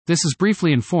This is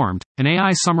Briefly Informed, an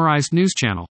AI-summarized news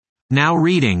channel. Now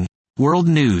reading World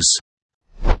News.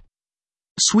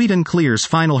 Sweden clears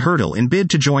final hurdle in bid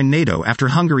to join NATO after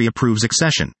Hungary approves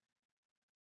accession.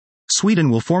 Sweden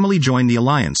will formally join the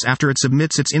alliance after it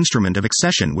submits its instrument of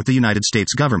accession with the United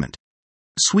States government.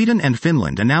 Sweden and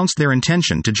Finland announced their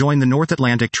intention to join the North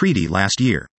Atlantic Treaty last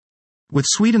year. With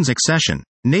Sweden's accession,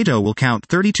 NATO will count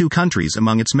 32 countries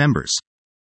among its members.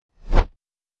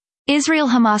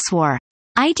 Israel-Hamas war.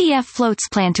 IDF floats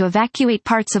plan to evacuate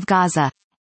parts of Gaza.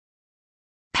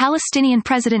 Palestinian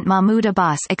President Mahmoud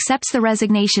Abbas accepts the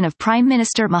resignation of Prime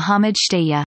Minister Mohammed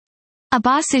Shtayyeh.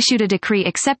 Abbas issued a decree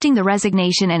accepting the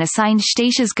resignation and assigned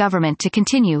Shtayyeh's government to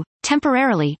continue,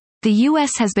 temporarily. The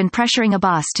U.S. has been pressuring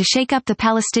Abbas to shake up the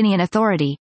Palestinian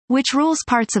Authority, which rules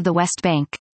parts of the West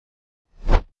Bank.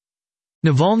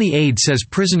 Navalny aide says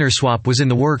prisoner swap was in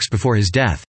the works before his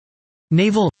death.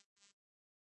 Naval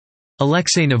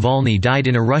Alexei Navalny died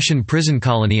in a Russian prison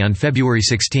colony on February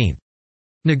 16.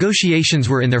 Negotiations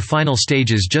were in their final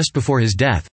stages just before his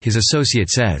death, his associate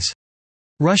says.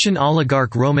 Russian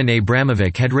oligarch Roman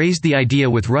Abramovich had raised the idea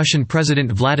with Russian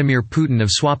President Vladimir Putin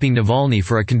of swapping Navalny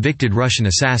for a convicted Russian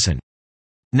assassin.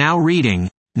 Now reading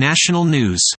National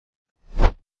News.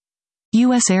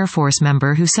 U.S. Air Force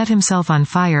member who set himself on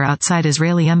fire outside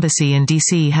Israeli embassy in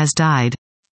D.C. has died.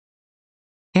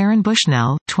 Aaron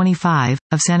Bushnell, 25,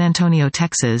 of San Antonio,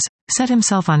 Texas, set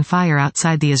himself on fire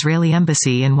outside the Israeli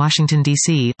embassy in Washington,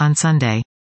 D.C., on Sunday.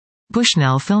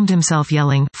 Bushnell filmed himself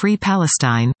yelling, "Free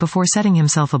Palestine," before setting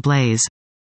himself ablaze.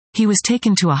 He was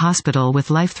taken to a hospital with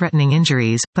life-threatening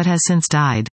injuries, but has since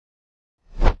died.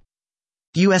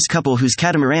 U.S. couple whose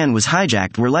catamaran was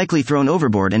hijacked were likely thrown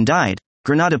overboard and died,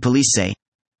 Grenada police say.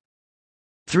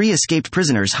 3 escaped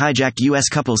prisoners hijacked U.S.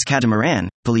 couple's catamaran,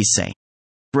 police say.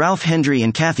 Ralph Hendry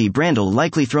and Kathy Brandel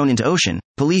likely thrown into ocean,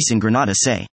 police in Grenada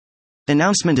say.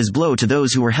 Announcement is blow to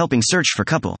those who were helping search for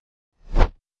couple.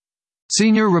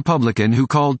 Senior Republican who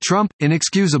called Trump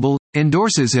inexcusable,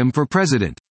 endorses him for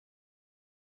president.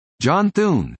 John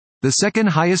Thune, the second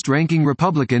highest-ranking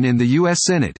Republican in the U.S.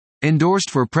 Senate, endorsed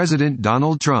for President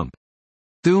Donald Trump.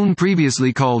 Thune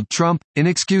previously called Trump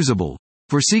inexcusable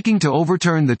for seeking to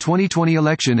overturn the 2020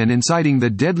 election and inciting the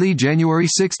deadly January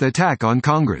 6 attack on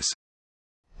Congress.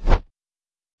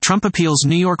 Trump appeals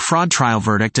New York fraud trial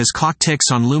verdict as clock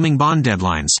ticks on looming bond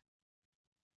deadlines.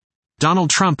 Donald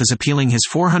Trump is appealing his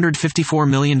 $454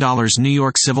 million New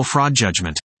York civil fraud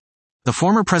judgment. The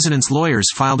former president's lawyers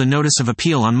filed a notice of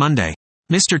appeal on Monday.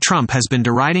 Mr. Trump has been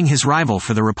deriding his rival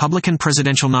for the Republican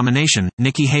presidential nomination,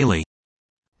 Nikki Haley.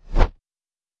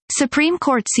 Supreme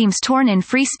Court seems torn in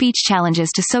free speech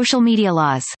challenges to social media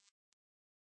laws.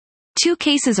 2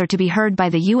 cases are to be heard by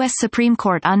the U.S. Supreme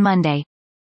Court on Monday.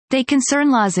 They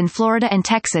concern laws in Florida and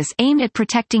Texas aimed at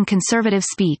protecting conservative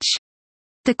speech.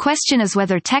 The question is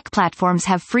whether tech platforms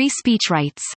have free speech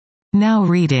rights. Now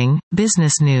reading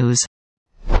Business News.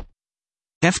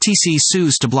 FTC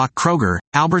sues to block Kroger,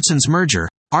 Albertsons merger,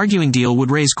 arguing deal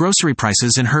would raise grocery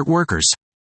prices and hurt workers.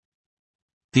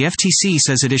 The FTC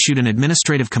says it issued an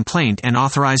administrative complaint and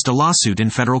authorized a lawsuit in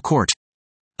federal court.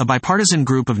 A bipartisan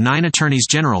group of 9 attorneys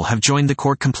general have joined the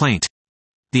court complaint.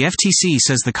 The FTC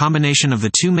says the combination of the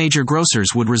 2 major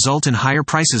grocers would result in higher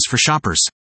prices for shoppers.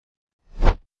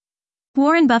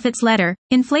 Warren Buffett's letter,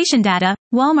 inflation data,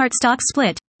 Walmart stock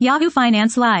split, Yahoo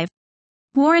Finance Live.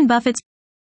 Warren Buffett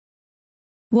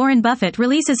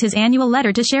releases his annual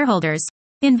letter to shareholders.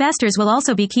 Investors will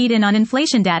also be keyed in on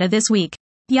inflation data this week.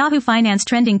 Yahoo Finance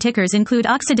trending tickers include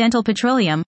Occidental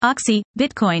Petroleum, Oxy,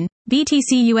 Bitcoin,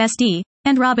 BTC/USD,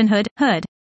 and Robinhood, HOOD.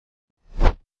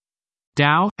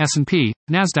 Dow, S&P,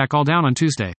 NASDAQ all down on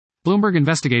Tuesday. Bloomberg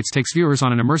Investigates takes viewers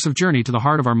on an immersive journey to the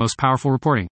heart of our most powerful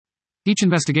reporting. Each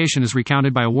investigation is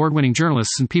recounted by award-winning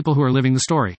journalists and people who are living the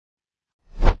story.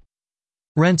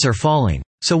 Rents are falling.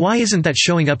 So why isn't that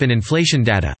showing up in inflation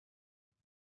data?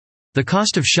 The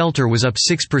cost of shelter was up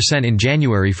 6% in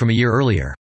January from a year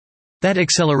earlier. That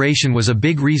acceleration was a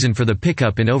big reason for the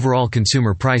pickup in overall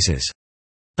consumer prices.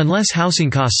 Unless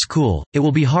housing costs cool, it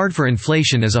will be hard for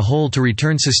inflation as a whole to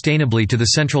return sustainably to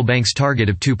the central bank's target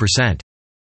of 2%.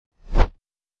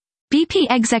 BP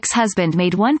exec's husband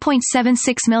made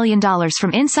 $1.76 million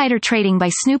from insider trading by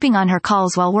snooping on her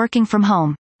calls while working from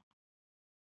home.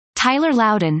 Tyler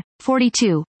Loudon,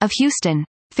 42, of Houston,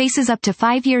 faces up to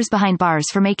 5 years behind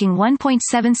bars for making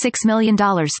 $1.76 million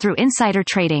through insider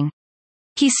trading.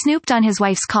 He snooped on his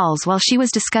wife's calls while she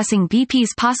was discussing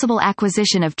BP's possible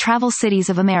acquisition of Travel Cities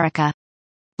of America.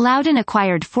 Loudon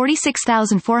acquired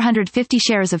 46,450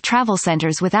 shares of Travel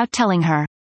Centers without telling her.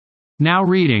 Now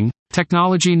reading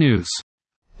Technology News.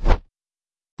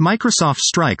 Microsoft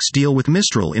strikes deal with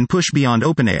Mistral in push beyond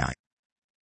OpenAI.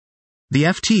 The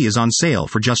FT is on sale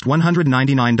for just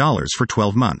 $199 for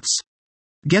 12 months.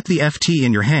 Get the FT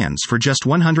in your hands for just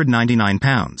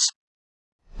 £199.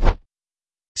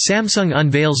 Samsung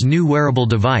unveils new wearable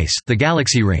device, the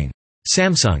Galaxy Ring.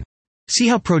 Samsung. See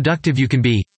how productive you can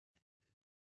be.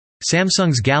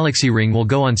 Samsung's Galaxy Ring will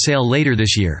go on sale later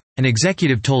this year, an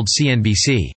executive told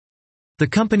CNBC. The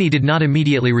company did not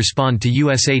immediately respond to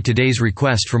USA Today's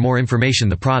request for more information on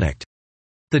the product.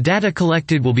 The data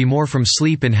collected will be more from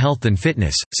sleep and health than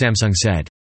fitness, Samsung said.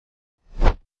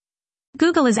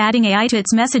 Google is adding AI to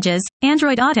its messages,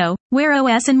 Android Auto, Wear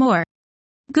OS and more.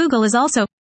 Google is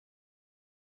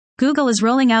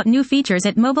rolling out new features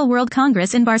at Mobile World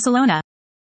Congress in Barcelona.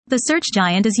 The search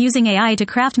giant is using AI to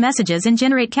craft messages and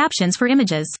generate captions for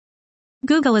images.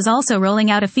 Google is also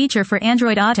rolling out a feature for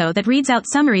Android Auto that reads out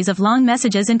summaries of long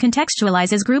messages and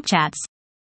contextualizes group chats.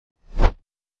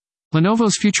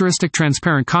 Lenovo's futuristic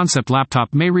transparent concept laptop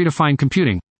may redefine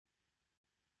computing.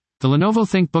 The Lenovo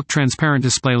ThinkBook transparent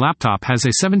display laptop has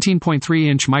a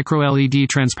 17.3-inch micro-LED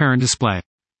transparent display.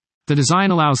 The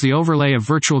design allows the overlay of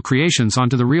virtual creations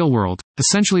onto the real world,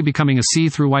 essentially becoming a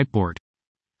see-through whiteboard.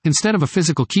 Instead of a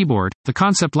physical keyboard, the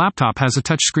concept laptop has a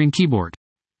touchscreen keyboard.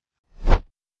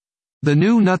 The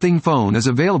new Nothing phone is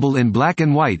available in black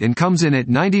and white and comes in at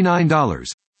 $99.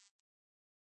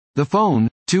 The phone,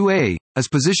 2A, is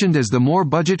positioned as the more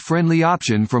budget-friendly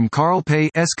option from Carl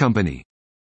Pei's company.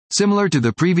 Similar to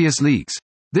the previous leaks,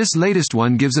 this latest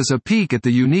one gives us a peek at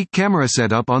the unique camera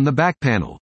setup on the back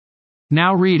panel.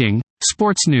 Now reading,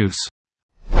 Sports News.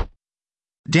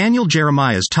 Daniel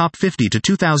Jeremiah's Top 50 to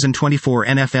 2024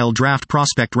 NFL Draft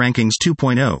Prospect Rankings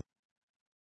 2.0.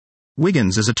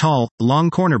 Wiggins is a tall, long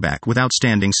cornerback with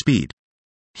outstanding speed.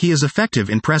 He is effective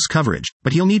in press coverage,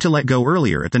 but he'll need to let go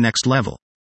earlier at the next level.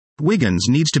 Wiggins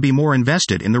needs to be more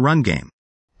invested in the run game.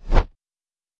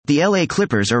 The LA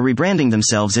Clippers are rebranding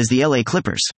themselves as the LA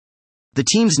Clippers. The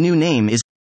team's new name is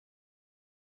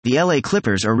the LA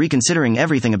Clippers are reconsidering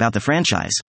everything about the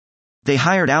franchise. They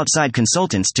hired outside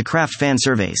consultants to craft fan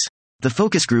surveys. The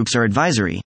focus groups are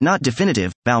advisory, not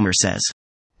definitive, Ballmer says.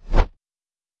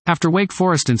 After Wake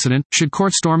Forest incident, should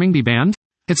court storming be banned?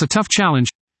 It's a tough challenge.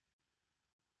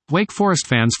 Wake Forest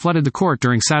fans flooded the court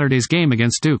during Saturday's game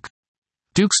against Duke.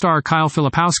 Duke star Kyle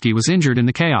Filipowski was injured in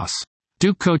the chaos.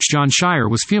 Duke coach John Shire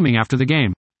was fuming after the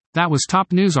game. That was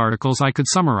top news articles I could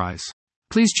summarize.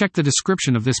 Please check the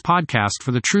description of this podcast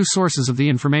for the true sources of the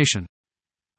information.